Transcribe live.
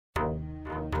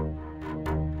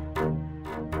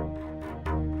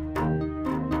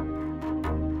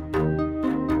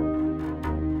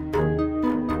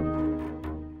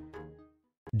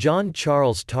John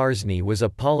Charles Tarsney was a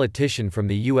politician from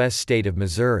the U.S. state of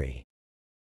Missouri.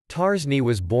 Tarsney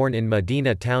was born in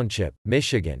Medina Township,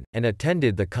 Michigan, and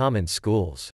attended the common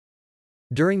schools.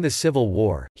 During the Civil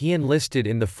War, he enlisted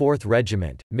in the Fourth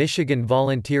Regiment, Michigan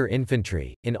Volunteer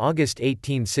Infantry, in August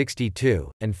 1862,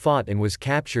 and fought and was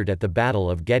captured at the Battle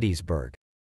of Gettysburg.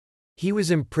 He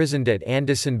was imprisoned at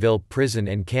Andersonville Prison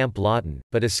and Camp Lawton,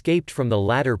 but escaped from the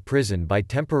latter prison by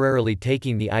temporarily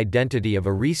taking the identity of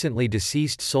a recently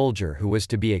deceased soldier who was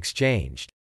to be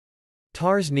exchanged.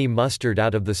 Tarsney mustered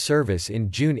out of the service in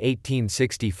June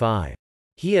 1865.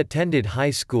 He attended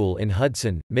high school in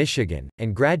Hudson, Michigan,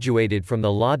 and graduated from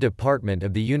the Law Department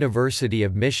of the University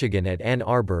of Michigan at Ann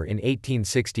Arbor in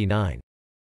 1869.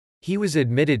 He was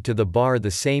admitted to the bar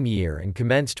the same year and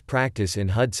commenced practice in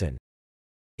Hudson.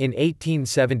 In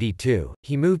 1872,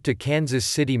 he moved to Kansas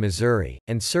City, Missouri,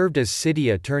 and served as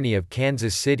city attorney of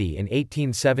Kansas City in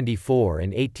 1874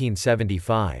 and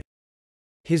 1875.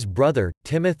 His brother,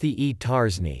 Timothy E.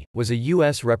 Tarsney, was a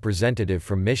U.S. representative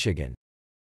from Michigan.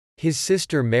 His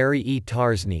sister Mary E.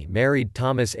 Tarsney married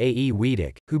Thomas A. E.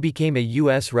 Weadock, who became a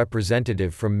U.S.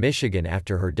 representative from Michigan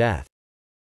after her death.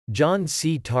 John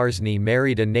C. Tarsney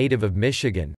married a native of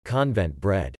Michigan, convent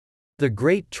bred. The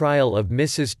great trial of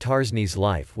Mrs. Tarsney's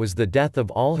life was the death of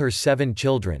all her 7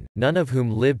 children, none of whom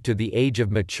lived to the age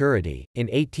of maturity. In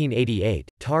 1888,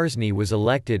 Tarsney was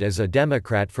elected as a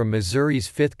Democrat from Missouri's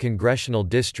 5th congressional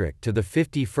district to the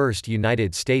 51st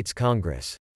United States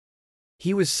Congress.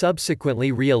 He was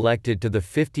subsequently re-elected to the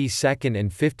 52nd and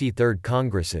 53rd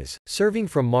Congresses, serving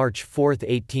from March 4,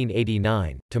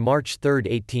 1889, to March 3,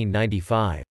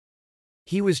 1895.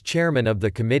 He was chairman of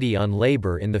the Committee on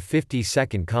Labor in the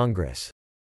 52nd Congress.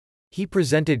 He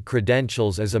presented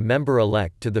credentials as a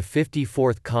member-elect to the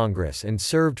 54th Congress and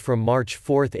served from March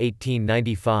 4,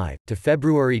 1895, to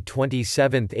February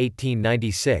 27,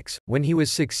 1896, when he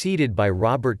was succeeded by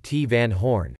Robert T. Van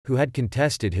Horn, who had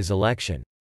contested his election.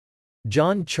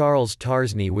 John Charles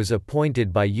Tarsney was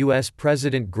appointed by U.S.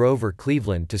 President Grover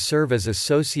Cleveland to serve as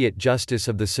Associate Justice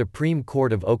of the Supreme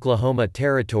Court of Oklahoma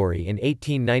Territory in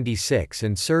 1896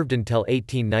 and served until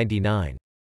 1899.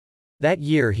 That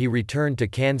year he returned to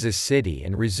Kansas City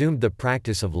and resumed the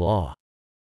practice of law.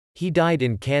 He died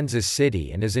in Kansas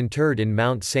City and is interred in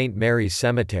Mount St. Mary's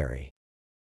Cemetery.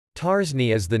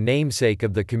 Tarsney is the namesake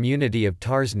of the community of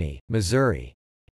Tarsney, Missouri.